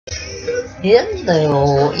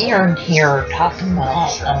Hello, Aaron here talking about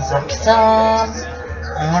autism.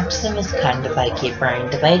 Autism is kind of like a brain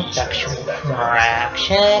delayed sexual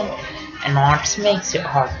interaction, and autism makes it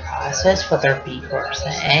hard to process what other people are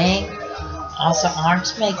saying. Also,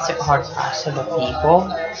 autism makes it hard to process other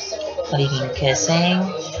people, leaving kissing,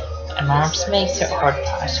 and autism makes it hard to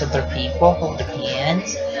process other people holding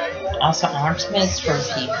hands. Also, autism makes for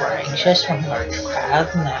people anxious from large crowds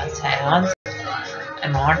and loud sounds.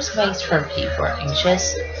 And arts makes for people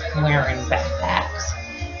anxious wearing backpacks.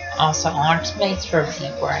 Also, arts makes for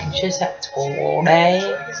people anxious at school all day.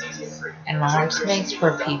 And arts makes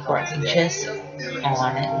for people anxious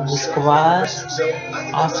on the school bus.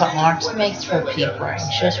 Also, arts makes for people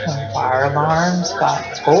anxious when fire alarms go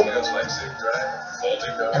at school.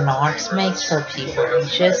 And arts makes for people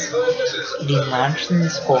anxious eating lunch in the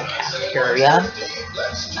school cafeteria.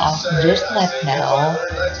 Also, just let know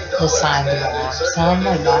the signs of autism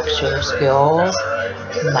like lack of social skills,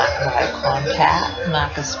 lack of eye contact,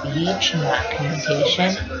 lack of speech, and lack of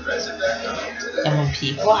communication. And when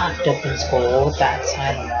people act up in school, that's a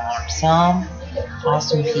sign of autism.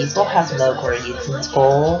 Also, when people have low grades in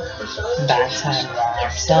school, that's a sign of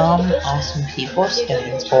autism. Also, when people stim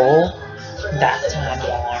in school, that's a sign of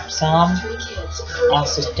autism.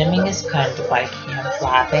 Also, stimming is kind of like hand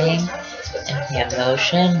flapping, and hand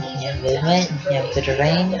motion, hand movement, and hand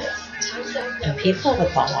fidgeting. And people with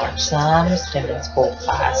autism stim in school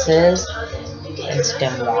classes and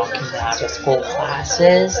stim walking out of school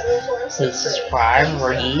classes. Please subscribe,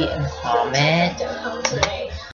 rate, and comment.